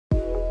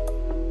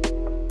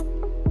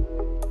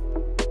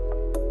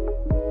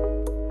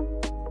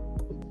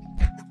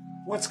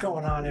What's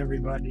going on,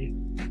 everybody?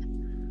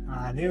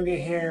 Nougat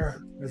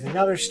here with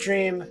another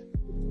stream.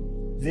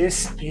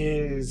 This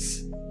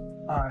is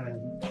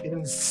an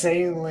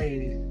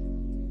insanely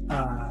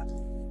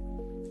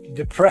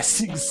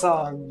depressing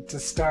song to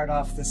start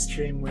off the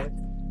stream with,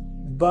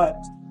 but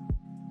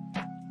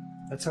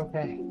that's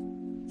okay.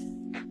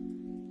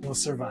 We'll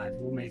survive.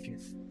 We'll make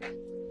it.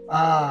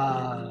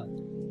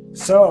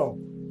 So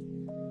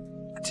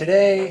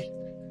today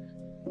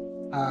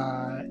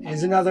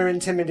is another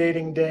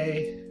intimidating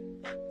day.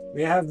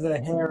 We have the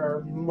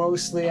hair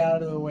mostly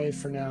out of the way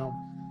for now.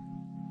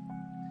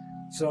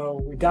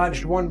 So we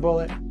dodged one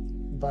bullet,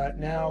 but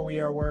now we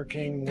are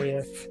working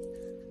with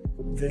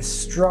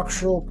this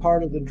structural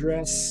part of the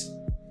dress.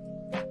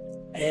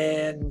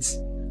 And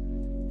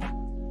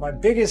my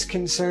biggest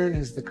concern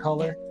is the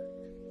color.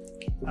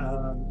 It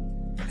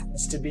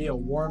has to be a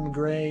warm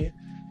gray.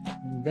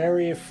 I'm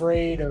very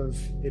afraid of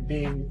it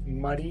being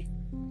muddy.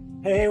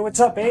 Hey, what's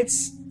up,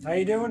 Bates? How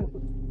you doing?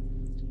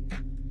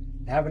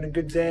 Having a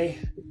good day?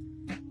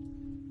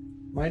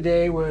 My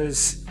day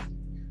was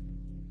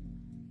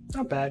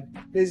not bad.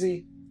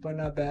 Busy, but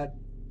not bad.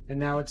 And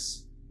now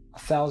it's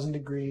 1,000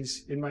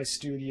 degrees in my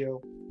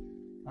studio.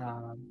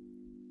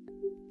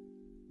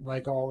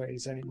 Like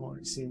always anymore,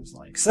 it seems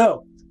like.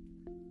 So,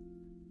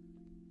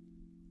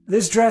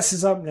 this dress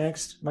is up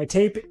next. My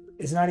tape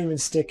is not even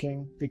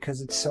sticking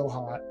because it's so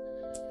hot.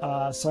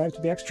 So I have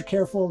to be extra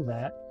careful of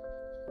that.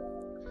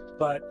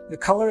 But the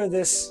color of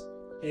this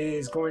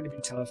is going to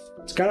be tough.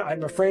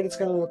 I'm afraid it's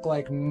going to look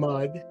like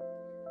mud,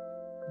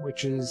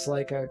 which is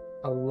like a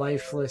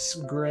lifeless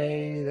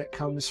gray that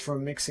comes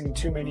from mixing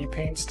too many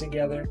paints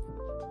together.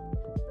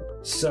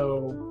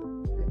 So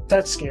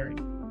that's scary.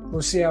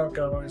 We'll see how it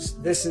goes.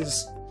 This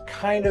is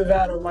kind of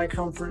out of my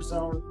comfort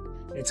zone.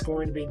 It's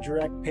going to be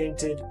direct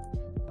painted.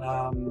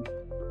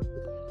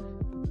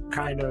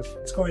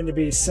 It's going to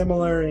be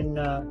similar in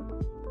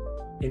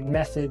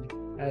method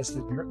as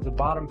the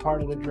bottom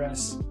part of the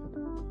dress.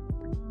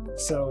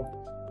 So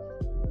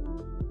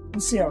we'll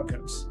see how it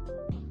goes.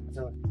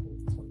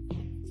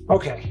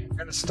 Okay, I'm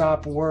gonna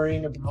stop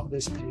worrying about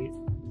this paint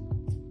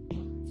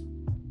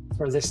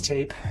or this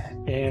tape,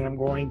 and I'm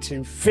going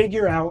to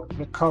figure out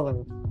the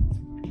color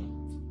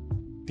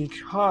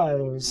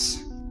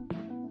because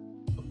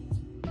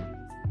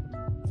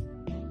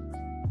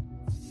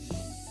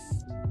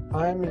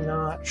I'm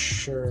not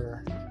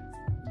sure.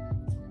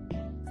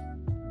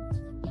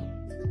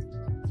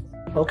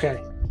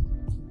 Okay.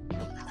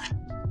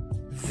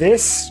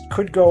 This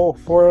could go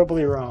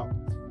horribly wrong.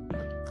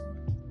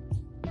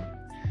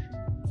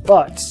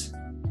 But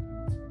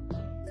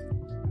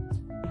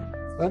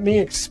let me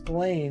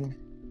explain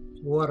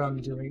what I'm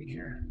doing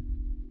here.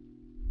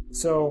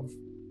 So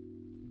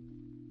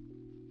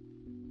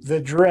the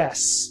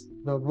dress,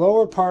 the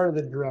lower part of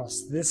the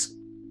dress, this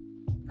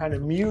kind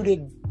of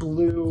muted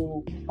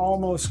blue,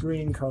 almost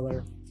green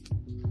color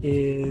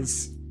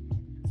is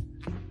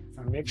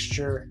a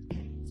mixture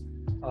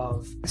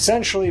of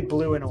essentially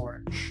blue and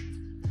orange.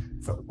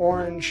 The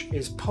orange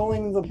is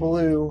pulling the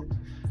blue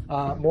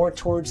more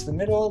towards the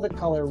middle of the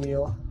color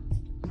wheel.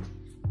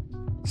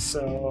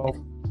 So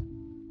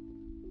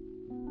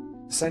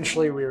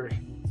essentially we're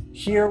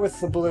here with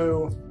the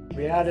blue,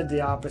 we added the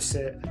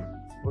opposite,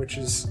 which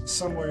is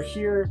somewhere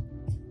here,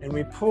 and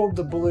we pulled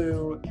the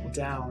blue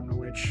down,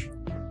 which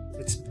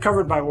it's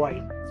covered by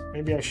white.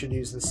 Maybe I should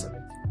use this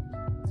side.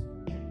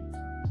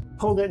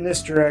 Pulled it in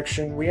this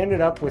direction. We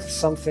ended up with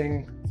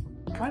something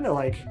kind of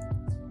like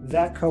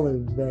that color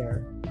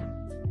there.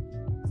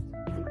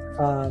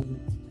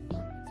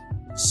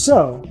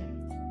 So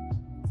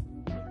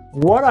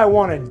what I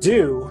want to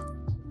do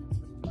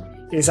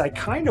is I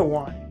kind of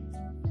want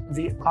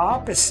the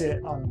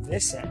opposite on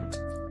this end.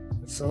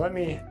 So let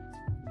me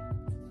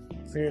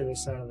clear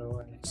this out of the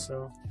way.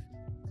 So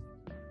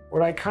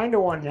what I kind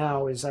of want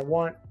now is I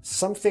want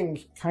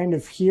something kind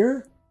of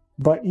here,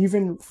 but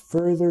even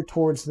further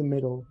towards the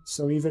middle.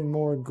 So even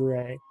more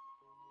gray.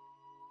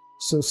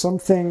 So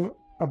something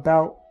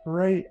about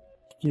right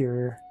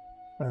here.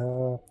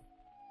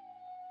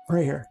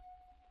 Right here.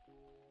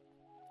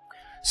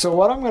 So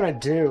what I'm going to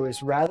do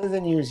is, rather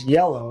than use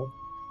yellow,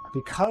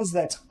 because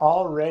that's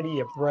already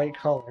a bright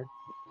color,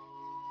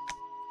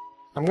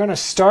 I'm going to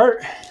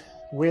start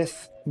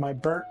with my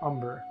burnt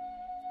umber.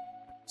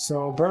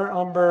 So burnt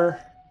umber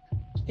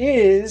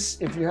is,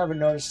 if you haven't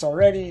noticed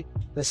already,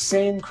 the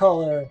same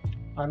color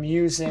I'm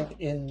using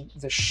in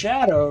the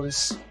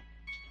shadows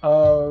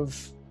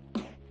of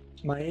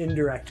my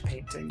indirect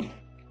painting.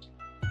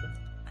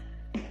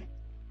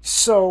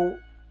 So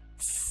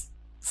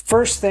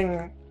first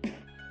thing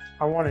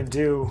I want to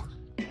do,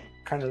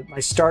 kind of my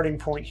starting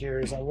point here,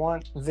 is I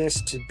want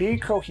this to be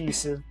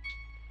cohesive,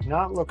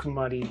 not look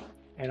muddy,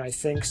 and I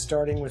think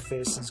starting with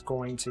this is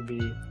going to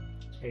be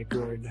a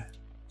good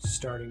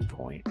starting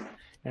point.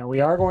 Now we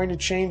are going to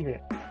change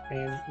it,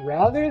 and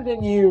rather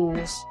than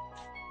use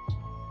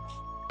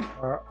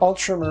our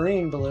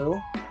ultramarine blue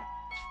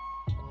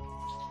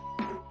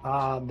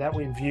that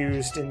we've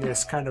used in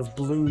this kind of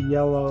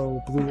blue-yellow,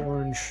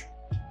 blue-orange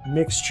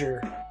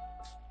mixture,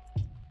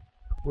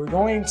 we're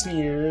going to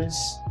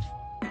use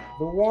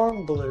the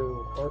warm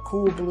blue or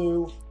cool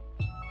blue.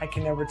 I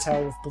can never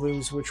tell with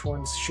blues which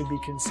ones should be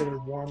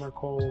considered warm or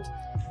cold.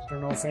 I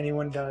don't know if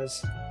anyone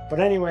does. But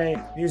anyway,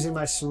 I'm using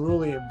my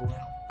cerulean blue.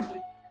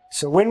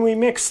 So when we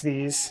mix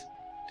these,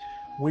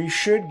 we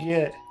should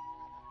get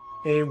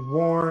a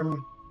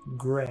warm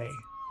gray.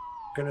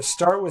 I'm going to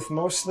start with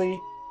mostly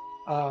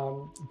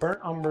burnt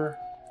umber,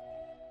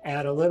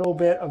 add a little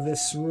bit of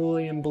this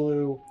cerulean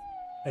blue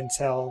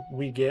until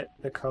we get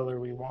the color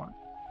we want.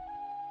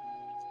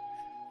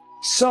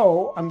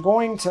 So I'm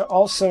going to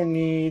also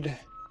need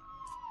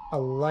a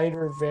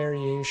lighter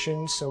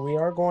variation, so we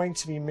are going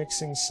to be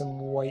mixing some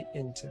white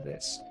into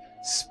this.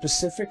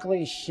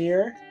 Specifically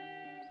here,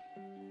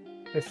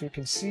 if you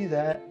can see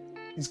that,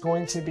 is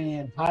going to be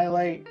in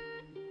highlight,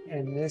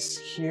 and this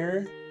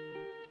here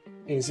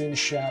is in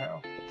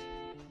shadow.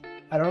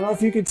 I don't know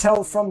if you can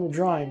tell from the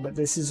drawing, but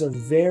this is a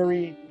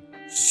very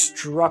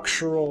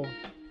structural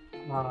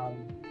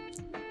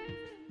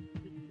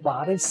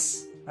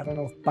bodice. I don't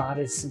know if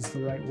bodice is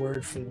the right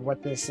word for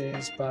what this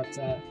is, but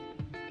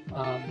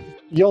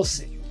you'll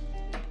see.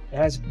 It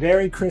has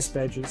very crisp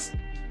edges.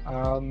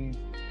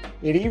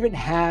 It even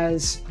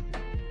has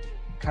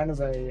kind of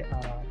a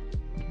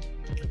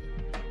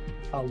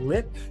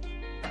lip,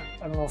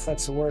 I don't know if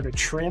that's the word, a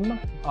trim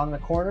on the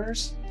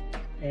corners,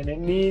 and it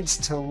needs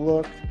to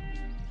look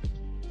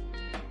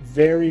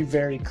very,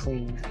 very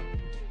clean.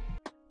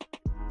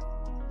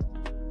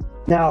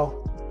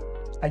 Now,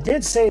 I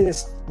did say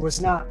this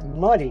was not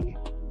muddy.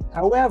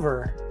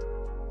 However,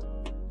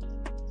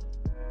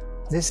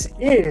 this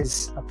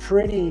is a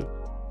pretty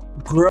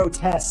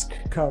grotesque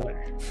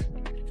color.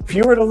 If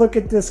you were to look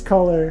at this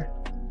color,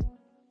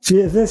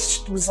 if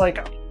this was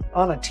like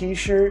on a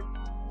t-shirt,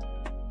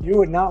 you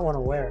would not want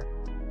to wear it.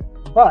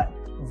 But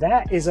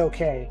that is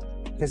okay,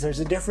 because there's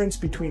a difference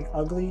between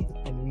ugly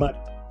and muddy.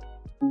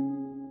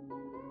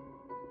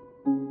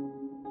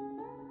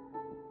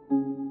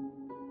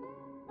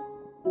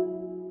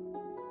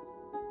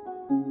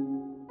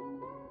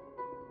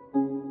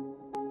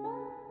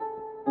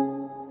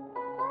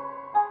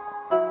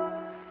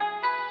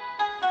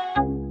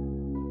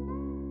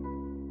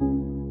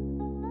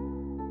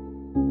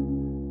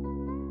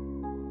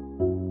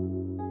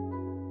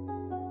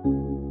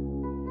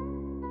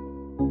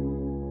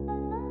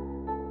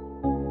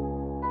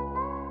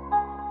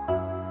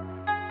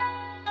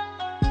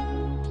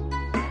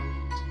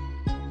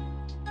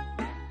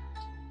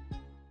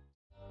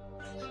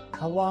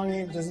 How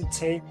long does it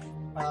take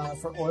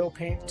for oil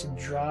paint to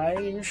dry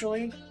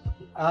usually?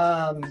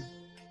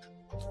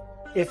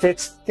 If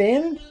it's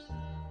thin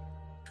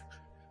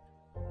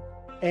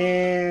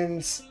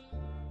and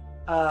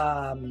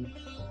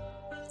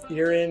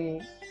you're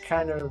in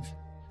kind of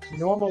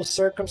normal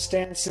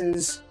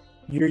circumstances,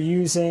 you're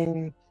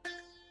using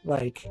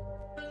like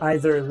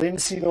either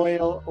linseed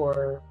oil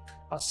or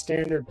a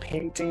standard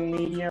painting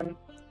medium,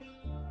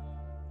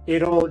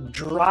 it'll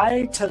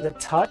dry to the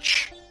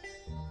touch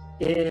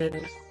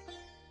in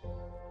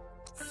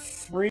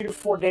 3 to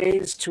 4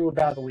 days to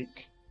about a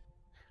week.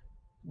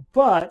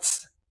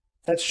 But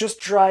that's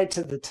just dry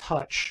to the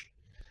touch.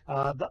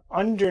 The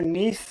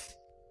underneath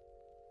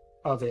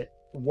of it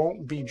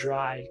won't be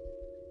dry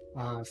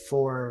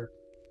for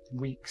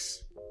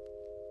weeks.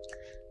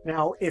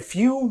 Now, if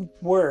you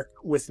work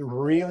with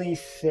really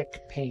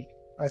thick paint,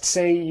 let's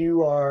say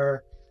you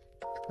are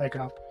like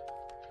a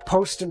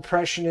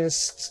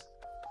post-impressionist,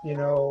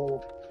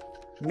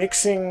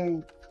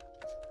 mixing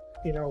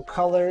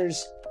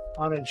colors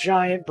on a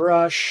giant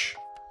brush,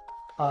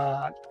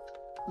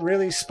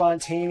 really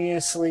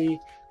spontaneously,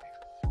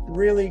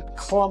 really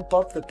clump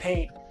up the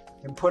paint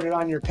and put it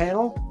on your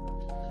panel.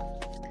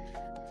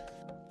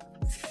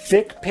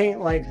 Thick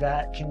paint like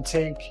that can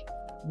take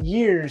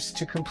years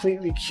to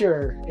completely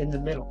cure in the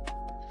middle.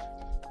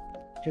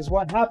 Because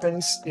what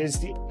happens is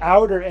the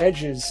outer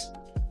edges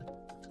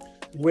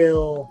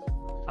will,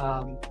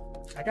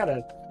 I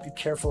gotta be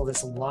careful of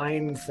this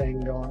line thing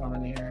going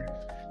on here.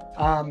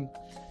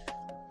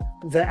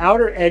 The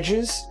outer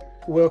edges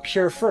will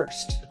cure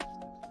first,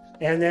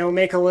 and they'll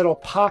make a little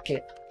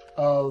pocket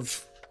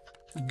of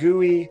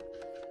gooey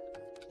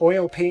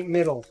oil paint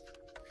middle.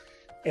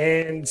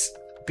 And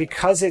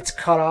because it's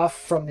cut off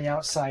from the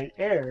outside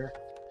air,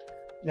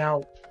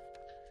 now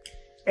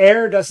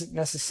air doesn't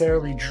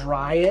necessarily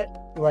dry it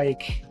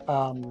like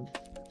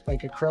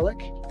acrylic,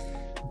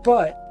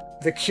 but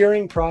the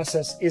curing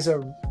process is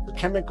a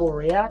chemical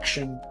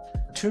reaction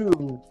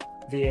to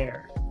the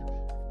air.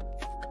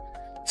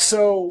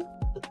 So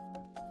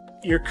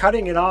you're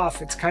cutting it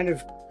off, it's kind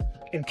of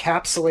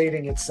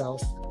encapsulating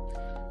itself,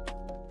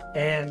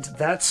 and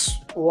that's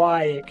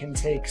why it can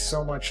take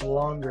so much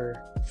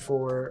longer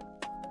for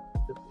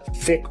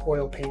thick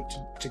oil paint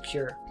to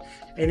cure.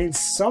 And in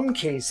some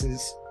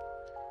cases,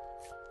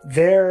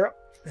 there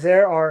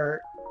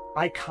are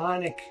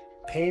iconic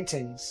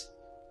paintings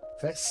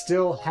that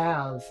still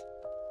have,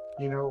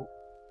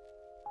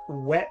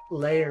 wet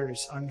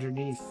layers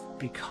underneath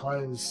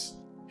because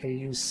they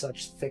use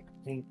such thick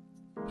paint.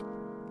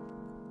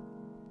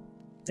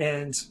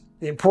 And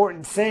the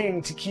important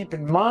thing to keep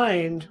in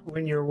mind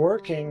when you're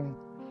working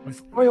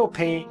with oil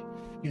paint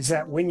is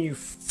that when you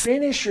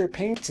finish your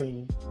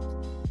painting,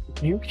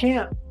 you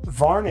can't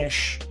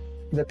varnish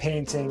the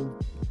painting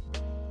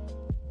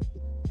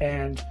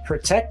and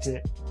protect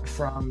it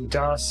from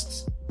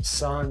dust,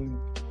 sun,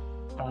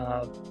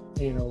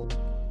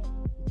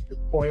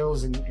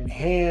 oils in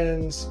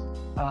hands,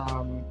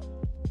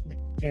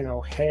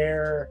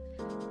 hair.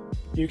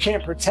 You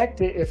can't protect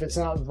it if it's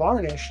not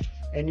varnished,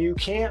 and you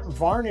can't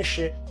varnish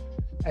it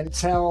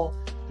until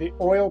the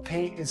oil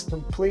paint is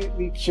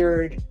completely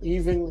cured,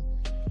 even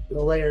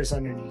the layers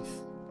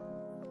underneath.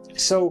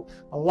 So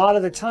a lot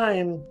of the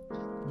time,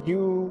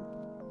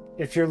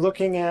 if you're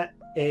looking at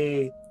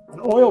an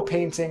oil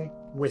painting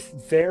with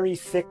very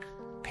thick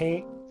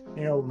paint,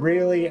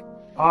 really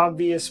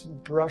obvious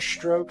brush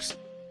strokes,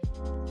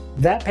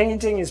 that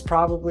painting is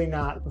probably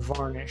not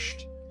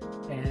varnished,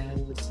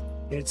 and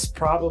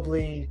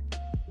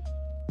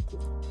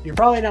you're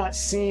probably not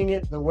seeing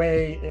it the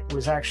way it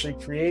was actually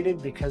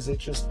created, because it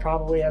just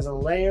probably has a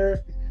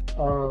layer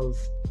of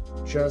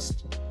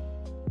just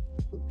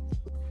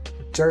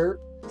dirt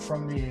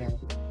from the air,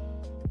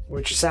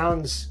 which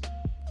sounds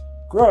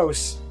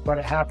gross, but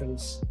it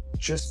happens.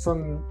 Just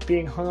from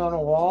being hung on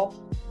a wall,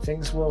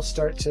 things will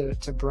start to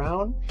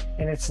brown,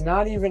 and it's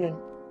not even an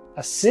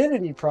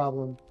acidity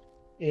problem.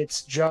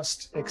 It's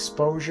just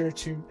exposure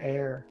to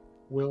air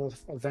will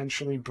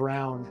eventually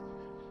brown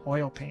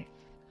oil paint.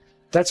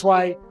 That's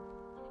why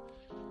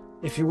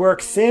if you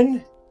work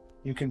thin,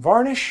 you can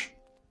varnish,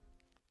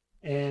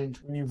 and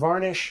when you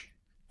varnish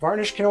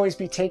can always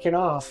be taken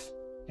off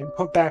and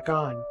put back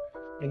on,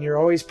 and you're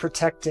always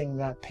protecting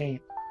that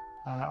paint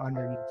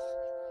underneath.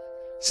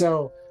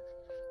 So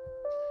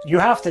you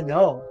have to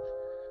know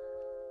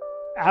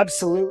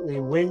absolutely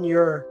when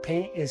your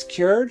paint is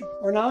cured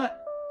or not,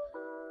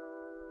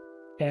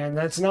 and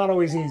that's not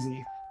always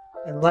easy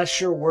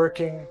unless you're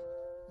working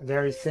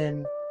very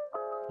thin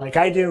like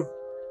I do.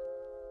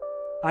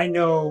 I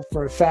know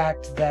for a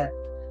fact that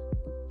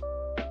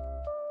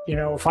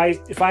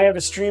if I have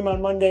a stream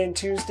on Monday and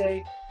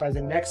Tuesday, by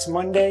the next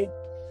Monday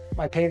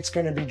my paint's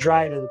going to be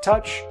dry to the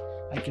touch.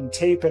 I can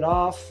tape it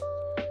off.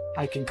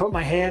 I can put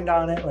my hand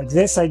on it like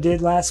this I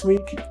did last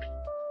week.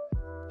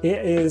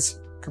 It is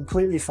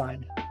completely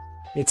fine.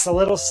 It's a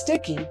little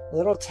sticky, a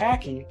little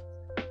tacky,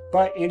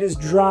 but it is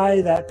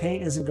dry. That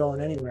paint isn't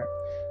going anywhere.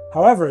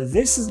 However,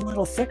 this is a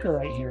little thicker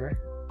right here.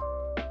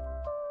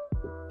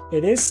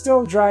 It is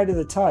still dry to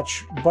the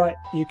touch, but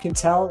you can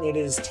tell it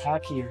is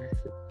tackier.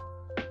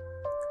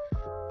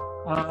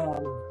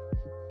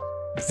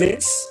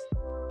 This,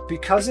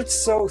 because it's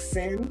so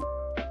thin,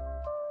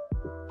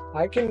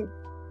 I can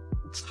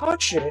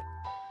touch it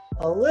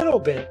a little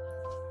bit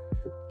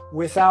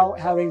without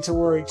having to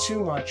worry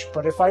too much.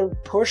 But if I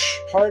push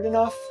hard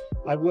enough,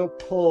 I will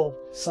pull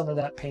some of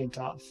that paint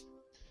off.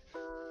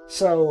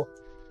 So,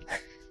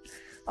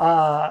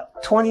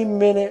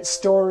 20-minute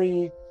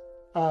story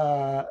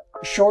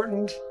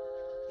shortened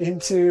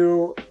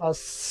into a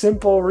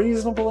simple,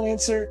 reasonable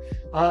answer.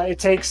 It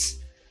takes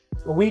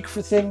a week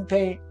for thin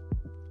paint.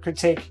 Could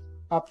take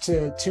up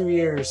to 2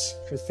 years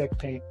for thick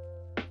paint.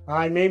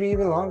 And maybe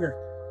even longer,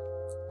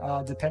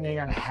 depending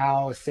on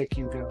how thick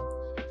you go.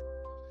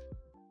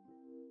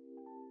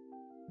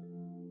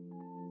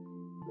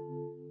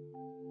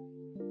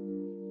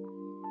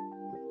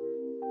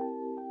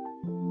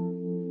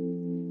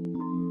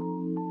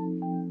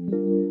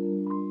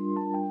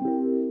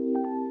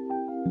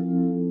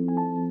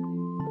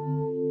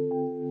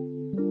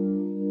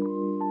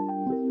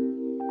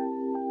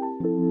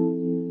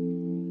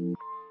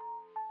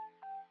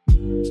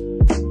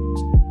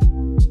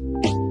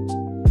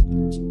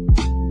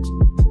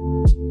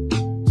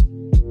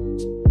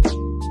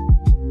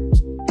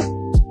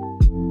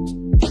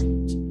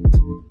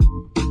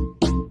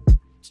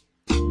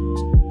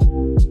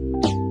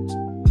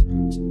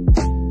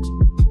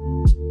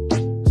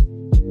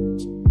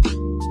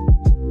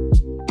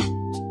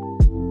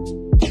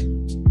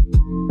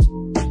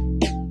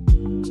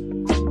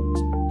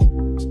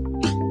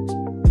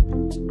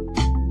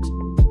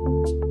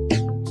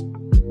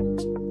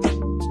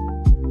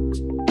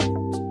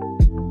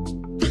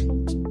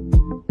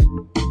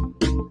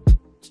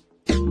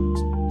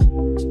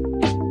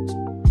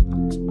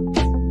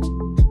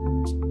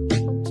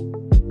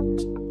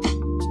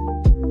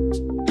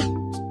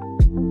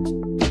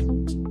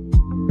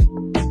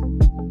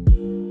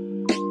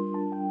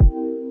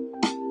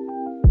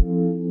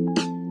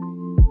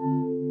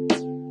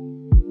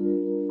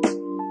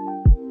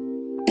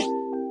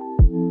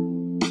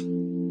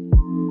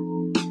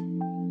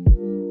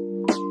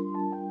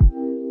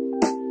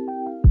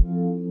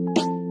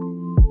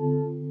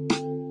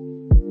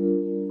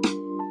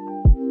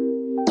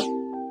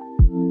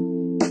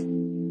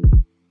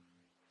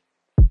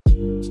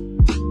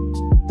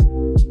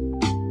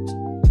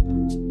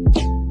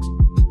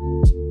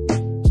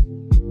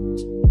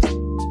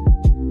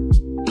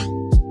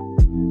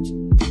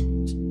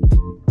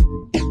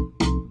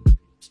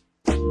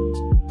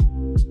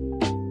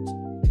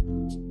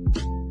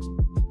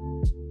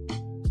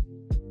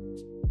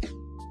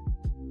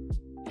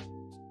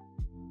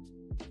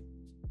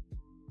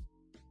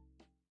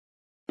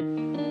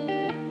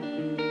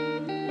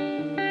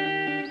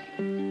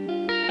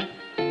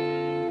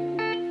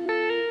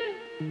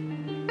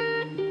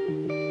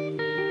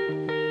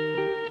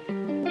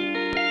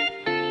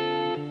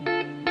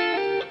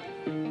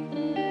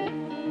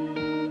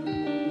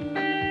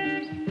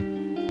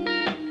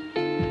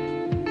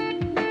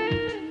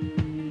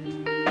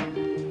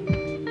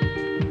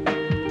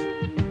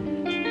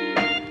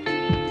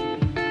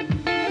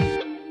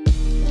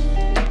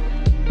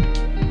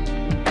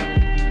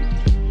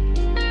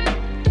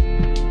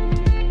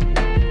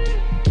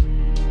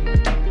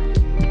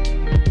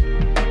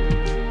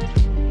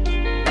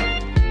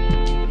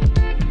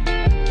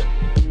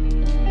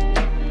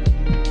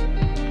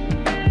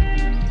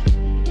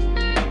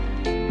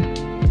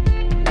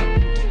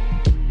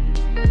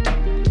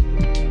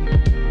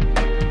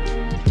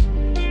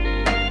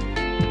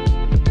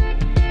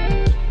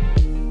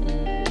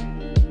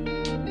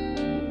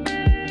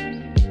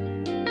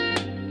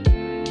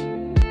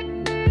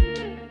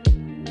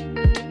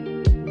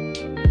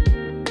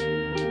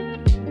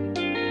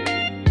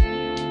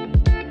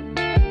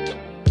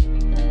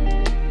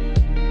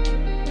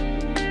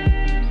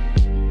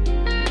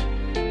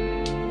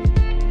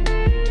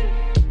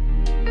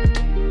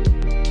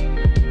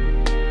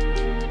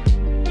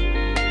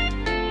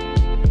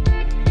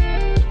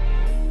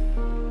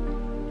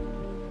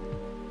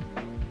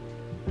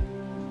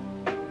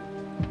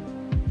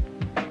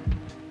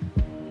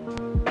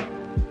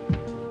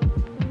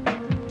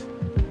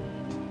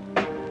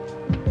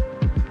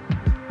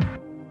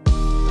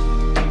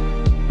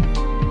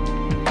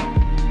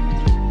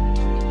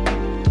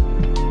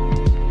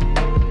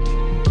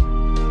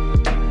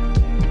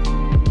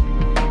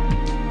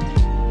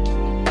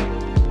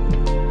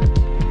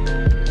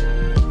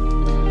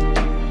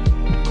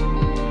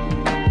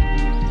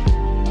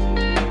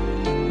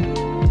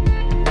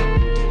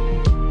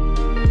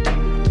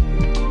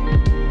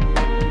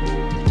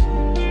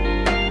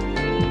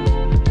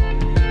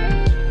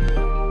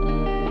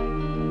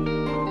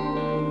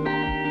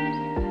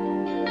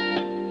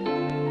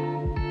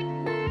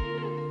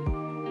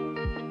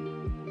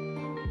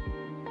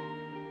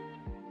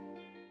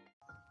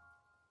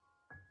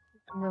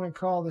 I'm going to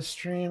call the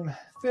stream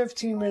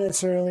 15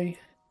 minutes early.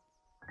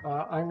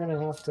 I'm going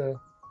to have to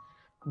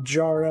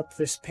jar up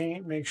this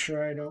paint, make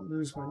sure I don't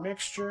lose my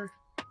mixture.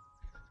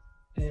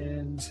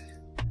 And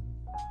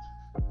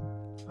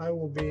I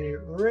will be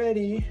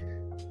ready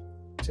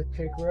to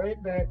pick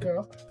right back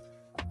up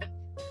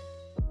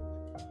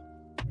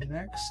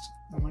next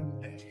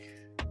Monday.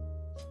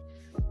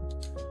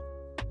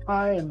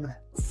 I am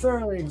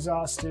thoroughly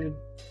exhausted.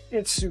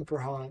 It's super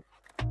hot.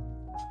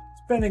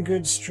 It's been a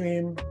good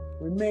stream.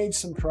 We made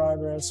some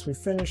progress. We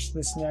finished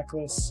this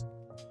necklace.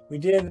 We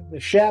did the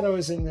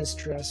shadows in this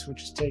dress,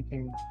 which is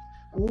taking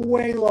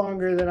way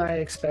longer than I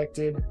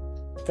expected.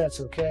 That's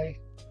okay.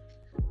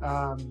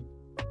 Not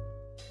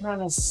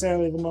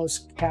necessarily the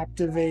most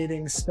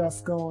captivating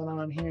stuff going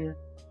on here,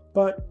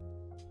 but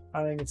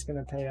I think it's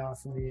going to pay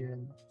off in the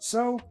end.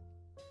 So,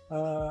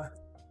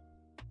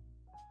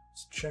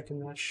 just checking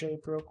that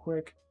shape real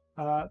quick.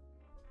 I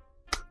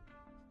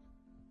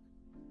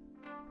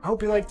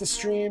hope you liked the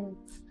stream.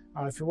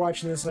 If you're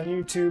watching this on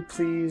YouTube,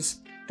 please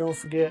don't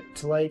forget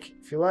to like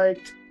if you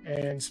liked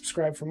and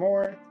subscribe for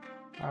more.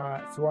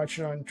 If you're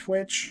watching on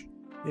Twitch,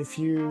 if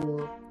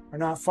you are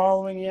not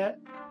following yet,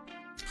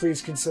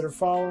 please consider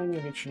following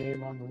and get your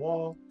name on the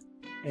wall.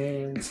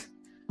 And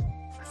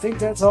I think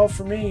that's all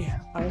for me.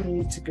 I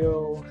need to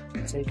go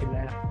take a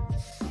nap.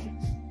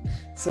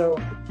 So,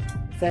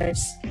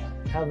 thanks.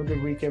 Have a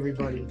good week,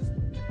 everybody.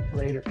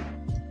 Later.